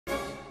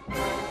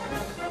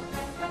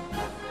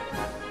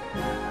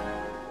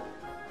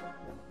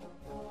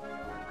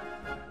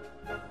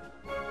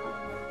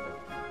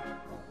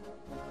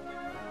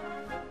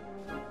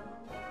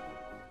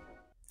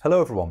Hello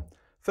everyone.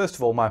 First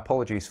of all, my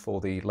apologies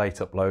for the late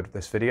upload of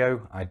this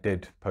video. I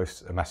did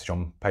post a message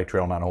on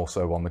Patreon and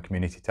also on the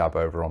community tab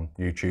over on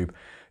YouTube,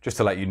 just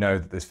to let you know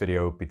that this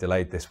video would be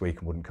delayed this week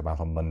and wouldn't come out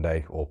on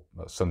Monday or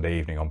Sunday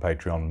evening on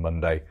Patreon,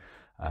 Monday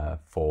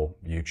for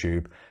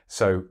YouTube.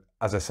 So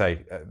as I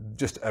say,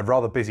 just a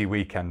rather busy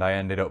weekend. I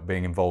ended up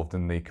being involved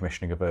in the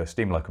commissioning of a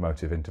steam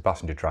locomotive into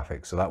passenger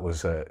traffic. So that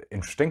was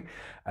interesting,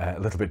 a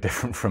little bit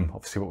different from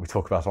obviously what we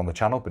talk about on the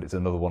channel, but it's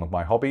another one of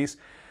my hobbies.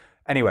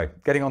 Anyway,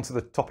 getting on to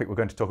the topic we're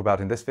going to talk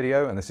about in this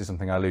video, and this is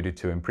something I alluded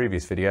to in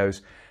previous videos.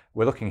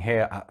 We're looking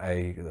here at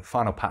the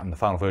final pattern, the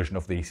final version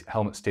of the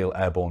helmet steel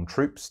airborne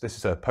troops. This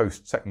is a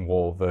post-Second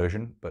War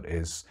version, but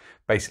is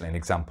basically an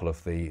example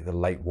of the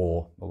late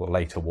war or the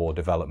later war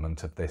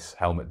development of this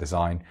helmet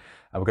design.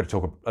 And we're going to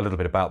talk a little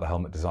bit about the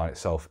helmet design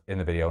itself in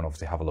the video and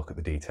obviously have a look at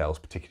the details,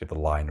 particularly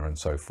the liner and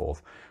so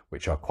forth,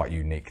 which are quite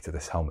unique to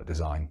this helmet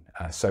design.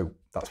 So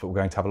that's what we're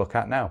going to have a look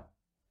at now.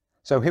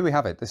 So here we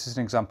have it. This is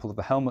an example of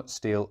the Helmet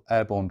Steel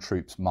Airborne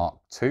Troops Mark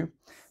II.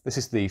 This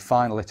is the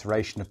final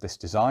iteration of this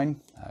design.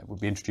 It would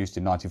be introduced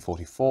in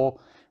 1944,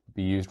 would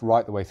be used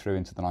right the way through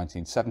into the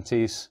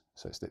 1970s.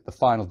 So it's the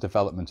final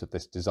development of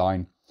this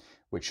design,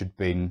 which had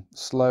been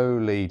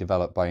slowly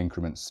developed by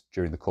increments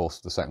during the course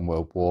of the Second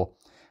World War.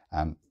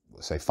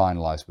 Say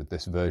finalised with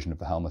this version of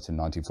the helmet in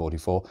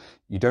 1944.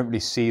 You don't really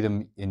see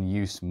them in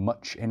use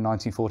much in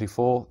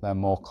 1944. They're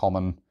more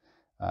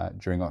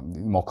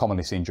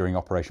commonly seen during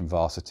Operation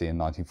Varsity in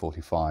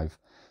 1945.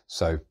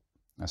 So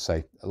I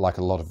say, like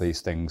a lot of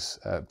these things,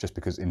 just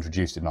because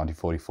introduced in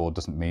 1944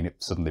 doesn't mean it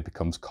suddenly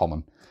becomes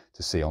common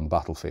to see on the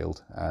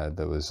battlefield.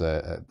 There was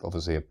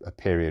obviously a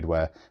period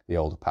where the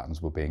older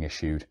patterns were being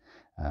issued,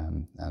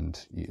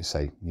 and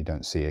you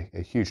don't see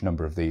a huge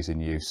number of these in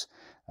use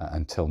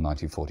until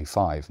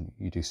 1945, and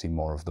you do see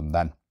more of them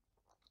then.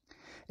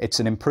 It's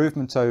an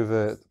improvement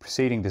over the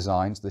preceding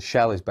designs. The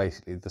shell is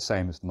basically the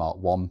same as the Mark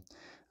I,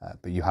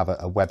 but you have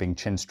a webbing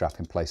chin strap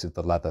in place of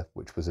the leather,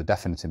 which was a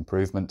definite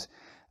improvement.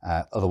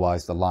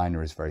 Otherwise, the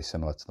liner is very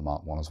similar to the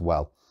Mark I as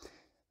well.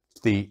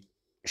 The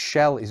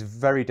shell is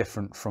very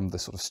different from the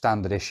sort of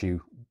standard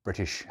issue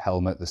British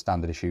helmet, the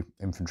standard issue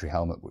infantry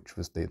helmet, which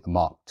was the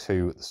Mark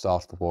II at the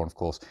start of the war. And of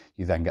course,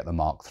 you then get the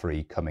Mark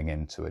III coming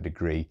in to a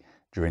degree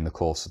during the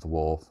course of the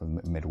war, from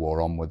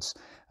mid-war onwards.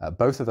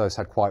 Both of those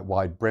had quite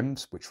wide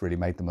brims, which really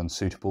made them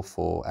unsuitable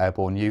for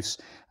airborne use,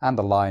 and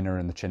the liner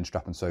and the chin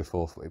strap and so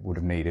forth, it would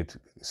have needed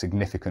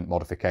significant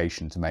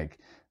modification to make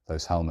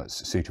those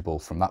helmets suitable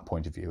from that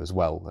point of view as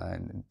well,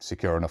 and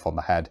secure enough on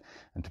the head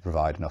and to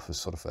provide enough of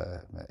sort of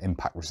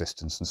impact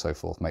resistance and so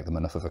forth, make them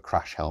enough of a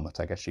crash helmet,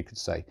 I guess you could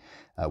say,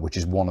 which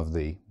is one of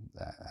the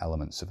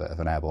elements of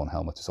an airborne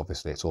helmet. Is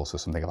obviously it's also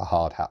something of a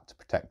hard hat to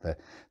protect the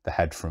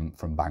head from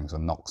bangs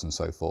and knocks and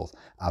so forth,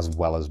 as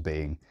well as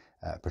being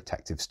a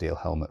protective steel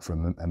helmet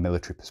from a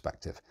military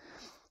perspective.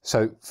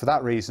 So for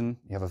that reason,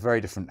 you have a very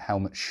different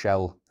helmet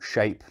shell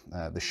shape.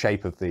 The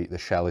shape of the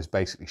shell is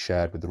basically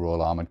shared with the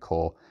Royal Armoured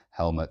Corps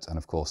helmet and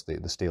of course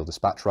the Steel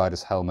Dispatch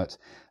Rider's helmet,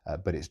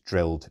 but it's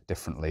drilled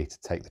differently to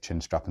take the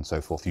chin strap and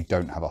so forth. You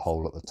don't have a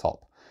hole at the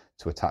top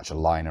to attach a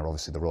liner.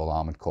 Obviously the Royal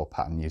Armoured Corps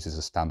pattern uses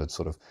a standard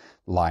sort of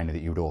liner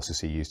that you would also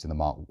see used in the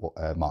Mark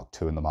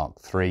II and the Mark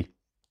III.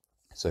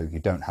 So you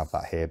don't have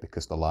that here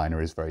because the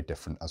liner is very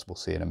different, as we'll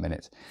see in a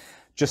minute.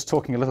 Just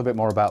talking a little bit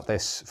more about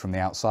this from the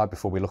outside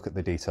before we look at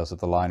the details of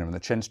the liner and the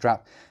chin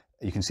strap.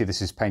 You can see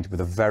this is painted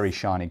with a very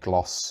shiny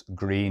gloss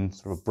green,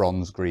 sort of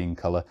bronze green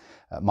colour.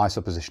 My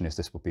supposition is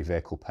this would be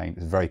vehicle paint.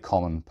 It's very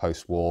common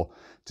post-war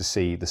to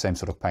see the same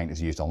sort of paint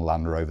is used on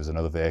Land Rovers and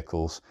other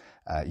vehicles,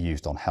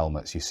 used on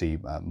helmets. You see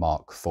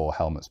Mark IV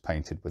helmets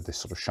painted with this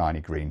sort of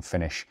shiny green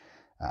finish,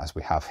 as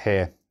we have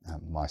here.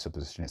 My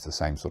supposition is the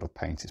same sort of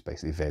paint. It's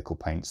basically vehicle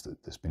paints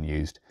that's been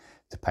used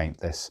to paint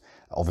this.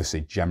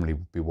 Obviously, generally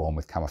would be worn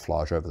with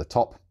camouflage over the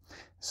top,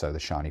 so the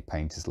shiny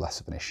paint is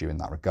less of an issue in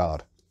that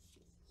regard.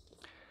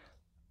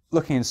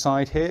 Looking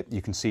inside here,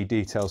 you can see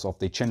details of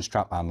the chin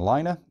strap and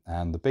liner,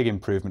 and the big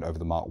improvement over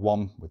the Mark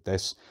I with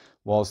this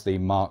was the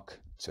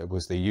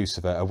use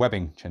of a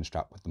webbing chin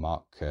strap with the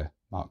Mark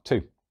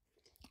II,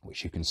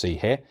 which you can see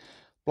here.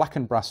 Black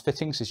and brass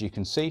fittings, as you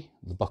can see.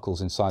 The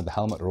buckles inside the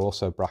helmet are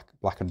also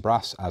black and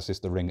brass, as is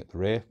the ring at the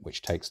rear,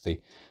 which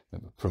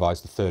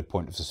provides the third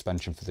point of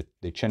suspension for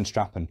the chin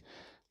strap and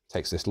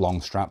takes this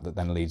long strap that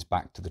then leads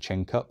back to the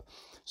chin cup.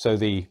 So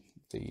the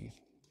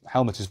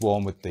helmet is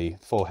worn with the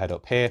forehead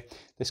up here.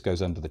 This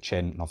goes under the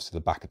chin, and obviously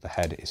the back of the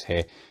head is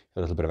here. A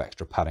little bit of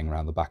extra padding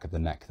around the back of the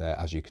neck there,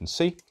 as you can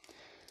see.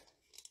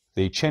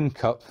 The chin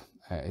cup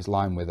is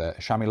lined with a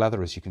chamois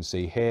leather, as you can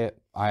see here.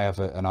 I have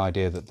an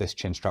idea that this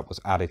chin strap was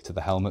added to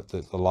the helmet,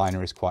 that the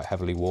liner is quite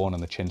heavily worn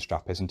and the chin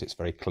strap isn't. It's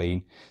very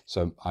clean.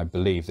 So I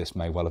believe this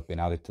may well have been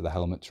added to the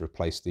helmet to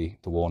replace the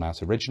worn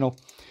out original.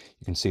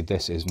 You can see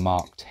this is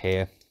marked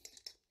here,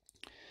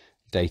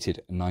 dated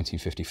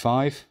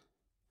 1955.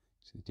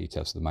 See the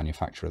details of the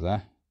manufacturer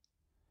there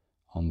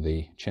on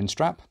the chin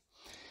strap.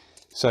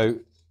 So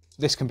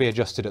this can be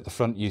adjusted at the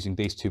front using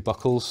these two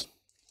buckles.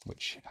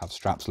 which have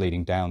straps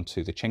leading down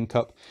to the chin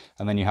cup,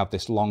 and then you have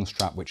this long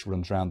strap which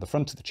runs around the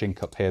front of the chin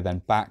cup here, then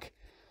back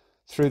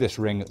through this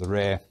ring at the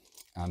rear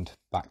and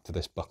back to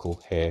this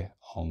buckle here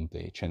on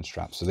the chin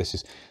strap. So this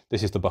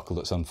is the buckle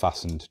that's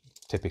unfastened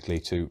typically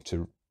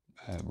to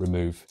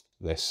remove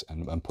this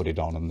and put it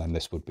on, and then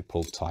this would be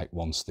pulled tight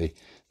once the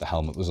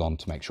helmet was on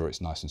to make sure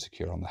it's nice and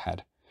secure on the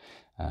head.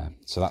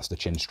 So that's the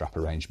chin strap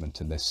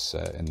arrangement in this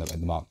in the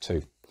Mark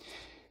II.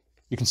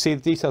 You can see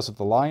the details of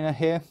the liner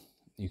here.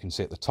 You can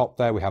see at the top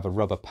there we have a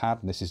rubber pad,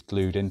 and this is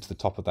glued into the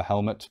top of the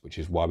helmet, which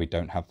is why we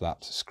don't have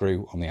that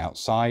screw on the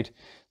outside.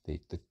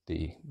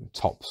 The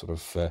top sort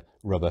of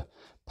rubber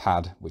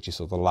pad, which is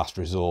sort of the last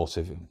resort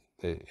of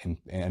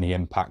any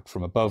impact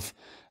from above,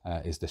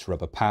 is this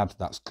rubber pad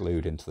that's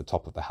glued into the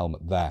top of the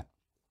helmet there.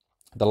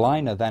 The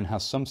liner then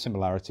has some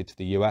similarity to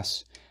the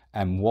US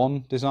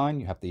M1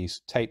 design. You have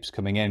these tapes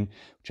coming in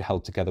which are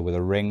held together with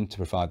a ring to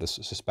provide the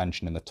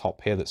suspension in the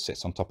top here that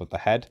sits on top of the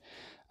head.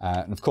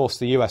 And of course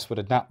the US would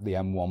adapt the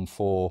M1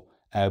 for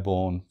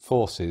airborne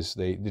forces.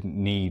 They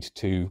didn't need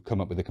to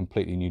come up with a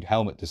completely new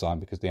helmet design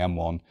because the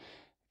M1,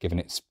 given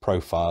its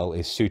profile,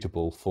 is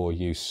suitable for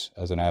use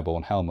as an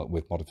airborne helmet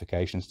with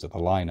modifications to the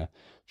liner,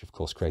 which of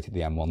course created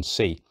the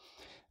M1C.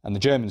 And the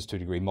Germans, to a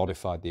degree,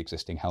 modified the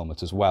existing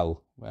helmet as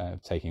well,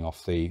 taking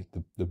off the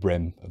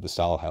brim of the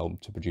Stahl helm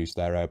to produce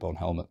their airborne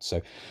helmet.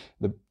 So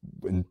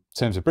in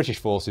terms of British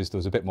forces, there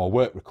was a bit more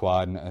work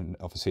required, and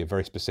obviously a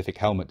very specific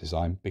helmet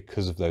design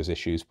because of those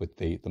issues with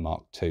the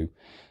Mark II.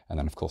 And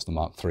then, of course, the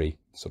Mark III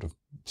sort of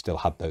still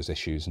had those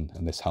issues, and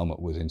this helmet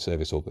was in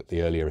service, or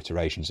the earlier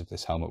iterations of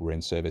this helmet were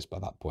in service by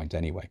that point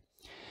anyway.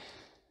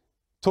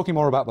 Talking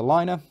more about the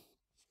liner.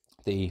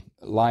 The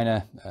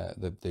liner,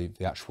 the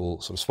actual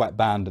sort of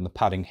sweatband and the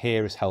padding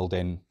here is held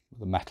in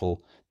the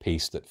metal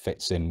piece that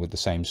fits in with the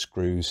same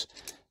screws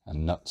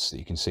and nuts that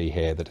you can see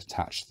here that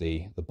attach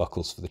the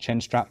buckles for the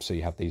chin strap. So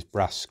you have these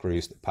brass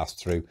screws that pass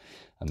through,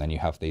 and then you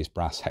have these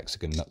brass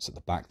hexagon nuts at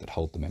the back that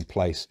hold them in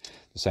place.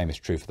 The same is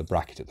true for the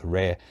bracket at the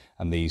rear,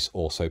 and these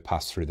also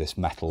pass through this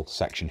metal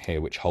section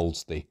here which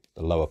holds the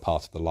lower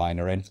part of the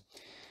liner in.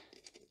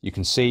 You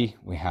can see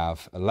we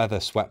have a leather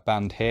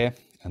sweatband here,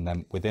 and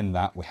then within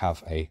that we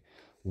have a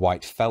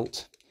white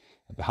felt.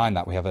 Behind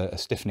that we have a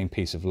stiffening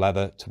piece of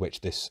leather to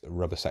which this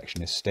rubber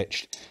section is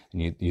stitched,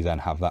 and you then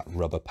have that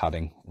rubber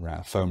padding,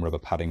 foam rubber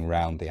padding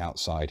around the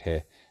outside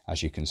here,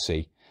 as you can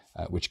see,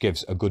 which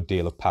gives a good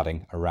deal of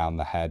padding around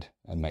the head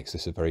and makes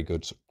this a very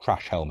good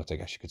crash helmet, I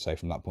guess you could say,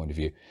 from that point of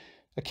view.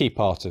 A key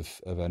part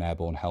of an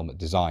airborne helmet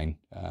design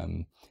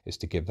is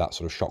to give that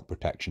sort of shock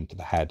protection to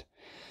the head.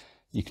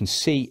 You can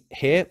see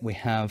here we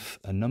have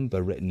a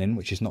number written in,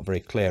 which is not very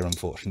clear,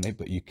 unfortunately,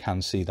 but you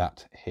can see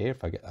that here.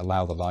 If I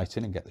allow the light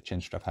in and get the chin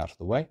strap out of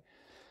the way,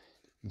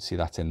 you can see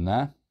that in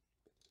there.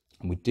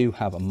 And we do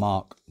have a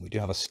mark, we do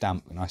have a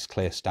stamp, a nice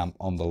clear stamp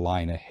on the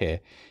liner here.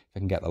 If I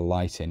can get the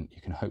light in,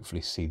 you can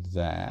hopefully see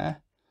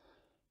there.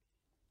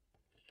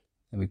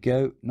 There we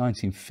go,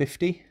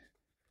 1950.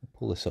 I'll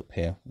pull this up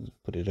here,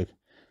 put it at a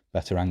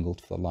better angle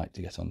for the light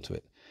to get onto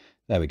it.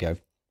 There we go.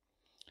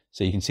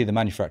 So you can see the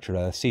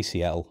manufacturer,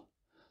 CCL,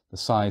 the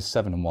size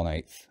 7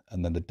 1/8,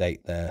 and then the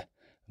date there,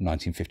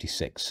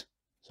 1956.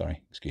 Sorry,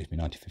 excuse me,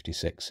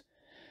 1956.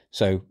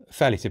 So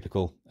fairly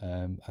typical.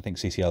 I think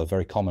CCL, a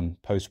very common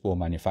post-war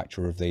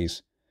manufacturer of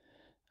these,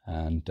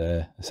 and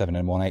 7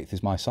 1/8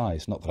 is my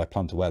size. Not that I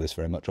plan to wear this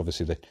very much.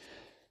 Obviously,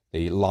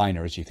 the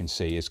liner, as you can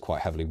see, is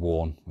quite heavily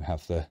worn. We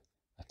have a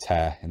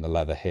tear in the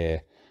leather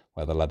here,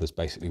 where the leather's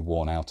basically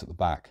worn out at the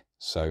back.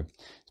 So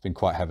it's been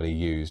quite heavily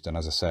used, and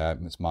as I say,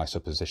 it's my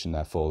supposition,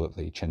 therefore, that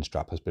the chin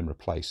strap has been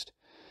replaced.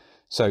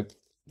 So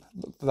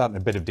that in a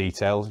bit of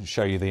detail,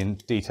 show you the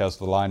details of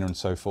the liner and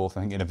so forth.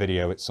 I think in a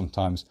video it's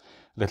sometimes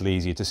a little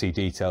easier to see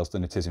details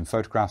than it is in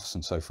photographs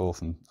and so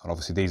forth, and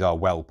obviously these are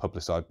well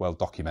publicised, well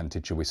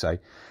documented, shall we say.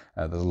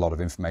 There's a lot of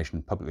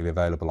information publicly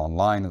available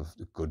online,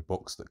 good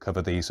books that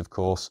cover these, of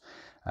course,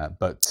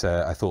 but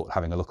I thought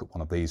having a look at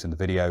one of these in the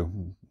video,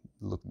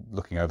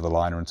 looking over the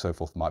liner and so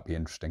forth, might be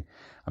interesting.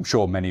 I'm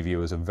sure many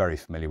viewers are very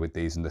familiar with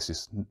these, and this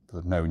is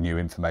no new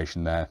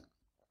information there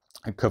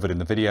covered in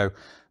the video,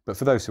 but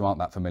for those who aren't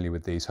that familiar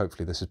with these,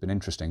 hopefully this has been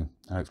interesting.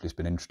 Hopefully it's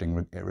been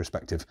interesting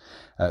irrespective.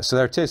 So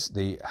there it is,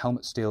 the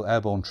Helmet Steel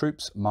Airborne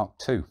Troops Mark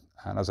II,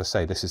 and as I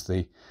say, this is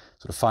the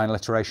sort of final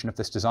iteration of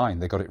this design.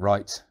 They got it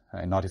right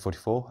in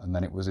 1944, and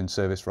then it was in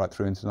service right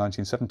through into the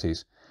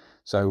 1970s.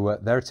 So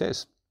there it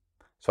is.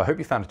 So I hope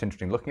you found it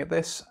interesting looking at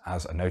this.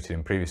 As I noted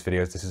in previous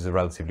videos, this is a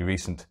relatively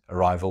recent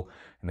arrival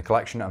in the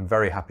collection. I'm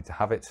very happy to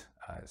have it.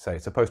 Say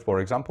it's a post-war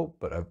example,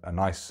 but a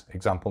nice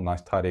example,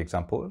 nice tidy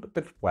example, a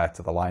bit of wear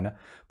to the liner,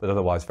 but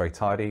otherwise very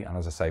tidy. And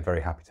as I say, very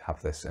happy to have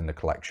this in the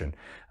collection.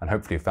 And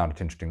hopefully you found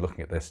it interesting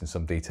looking at this in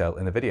some detail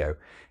in the video.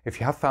 If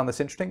you have found this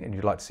interesting and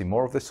you'd like to see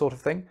more of this sort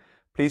of thing,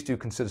 please do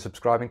consider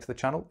subscribing to the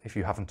channel if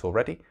you haven't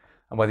already.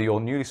 And whether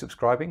you're newly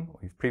subscribing or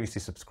you've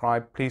previously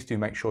subscribed, please do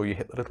make sure you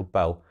hit the little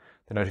bell,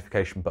 the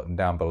notification button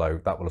down below.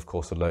 That will of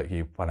course alert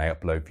you when I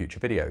upload future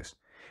videos.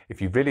 If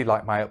you really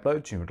like my uploads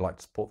and you would like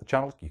to support the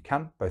channel, you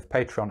can. Both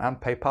Patreon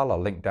and PayPal are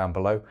linked down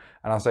below.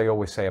 And as I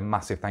always say, a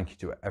massive thank you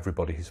to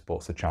everybody who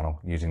supports the channel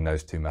using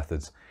those two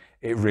methods.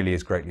 It really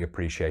is greatly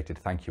appreciated.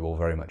 Thank you all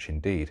very much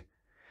indeed.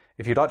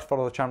 If you'd like to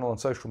follow the channel on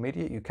social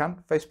media, you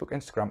can. Facebook,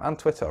 Instagram and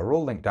Twitter are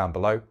all linked down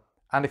below.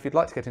 And if you'd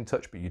like to get in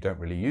touch but you don't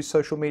really use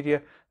social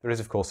media, there is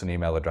of course an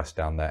email address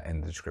down there in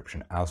the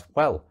description as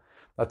well.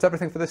 That's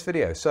everything for this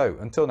video. So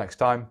until next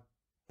time,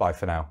 bye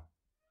for now.